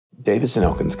Davis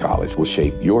Elkins College will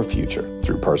shape your future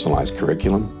through personalized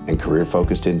curriculum and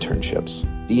career-focused internships.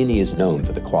 D&E is known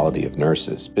for the quality of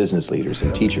nurses, business leaders,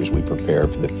 and teachers we prepare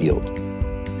for the field.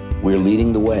 We're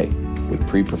leading the way with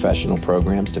pre-professional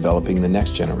programs developing the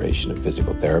next generation of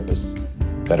physical therapists,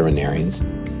 veterinarians,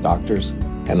 doctors,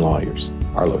 and lawyers.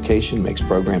 Our location makes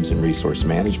programs in resource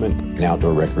management and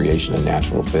outdoor recreation a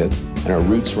natural fit, and our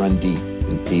roots run deep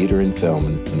in theater and film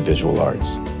and visual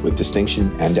arts. With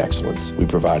distinction and excellence, we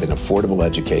provide an affordable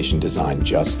education designed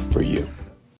just for you.